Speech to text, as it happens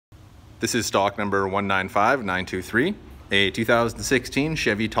This is stock number 195923, a 2016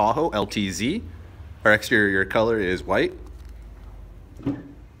 Chevy Tahoe LTZ. Our exterior color is white.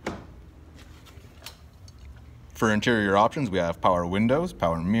 For interior options, we have power windows,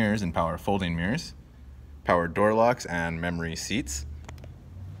 power mirrors, and power folding mirrors, power door locks, and memory seats,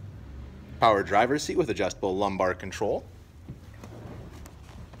 power driver's seat with adjustable lumbar control.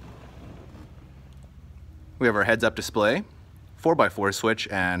 We have our heads-up display, 4x4 switch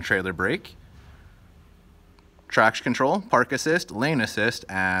and trailer brake, traction control, park assist, lane assist,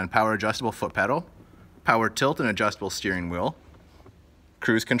 and power adjustable foot pedal, power tilt and adjustable steering wheel,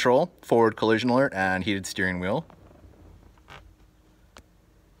 cruise control, forward collision alert, and heated steering wheel,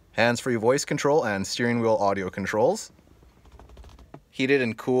 hands-free voice control and steering wheel audio controls, heated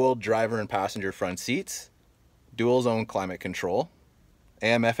and cooled driver and passenger front seats, dual zone climate control,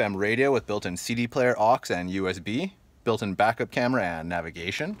 AM/FM radio with built-in CD player, aux, and USB, built-in backup camera and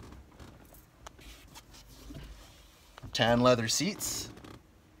navigation, tan leather seats,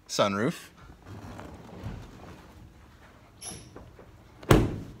 sunroof,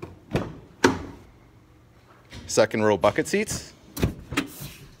 second row bucket seats,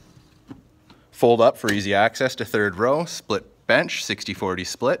 fold up for easy access to third row, split bench, 60/40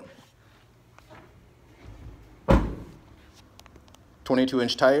 split,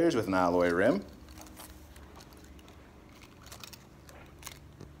 22-inch tires with an alloy rim,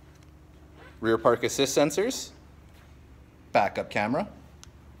 rear park assist sensors, backup camera,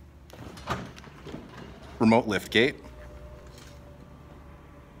 remote lift gate,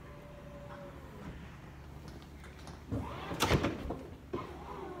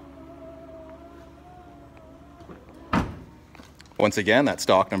 once again, that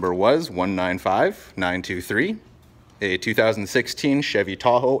stock number was 195923, a 2016 Chevy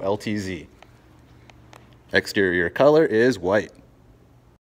Tahoe LTZ. Exterior color is white.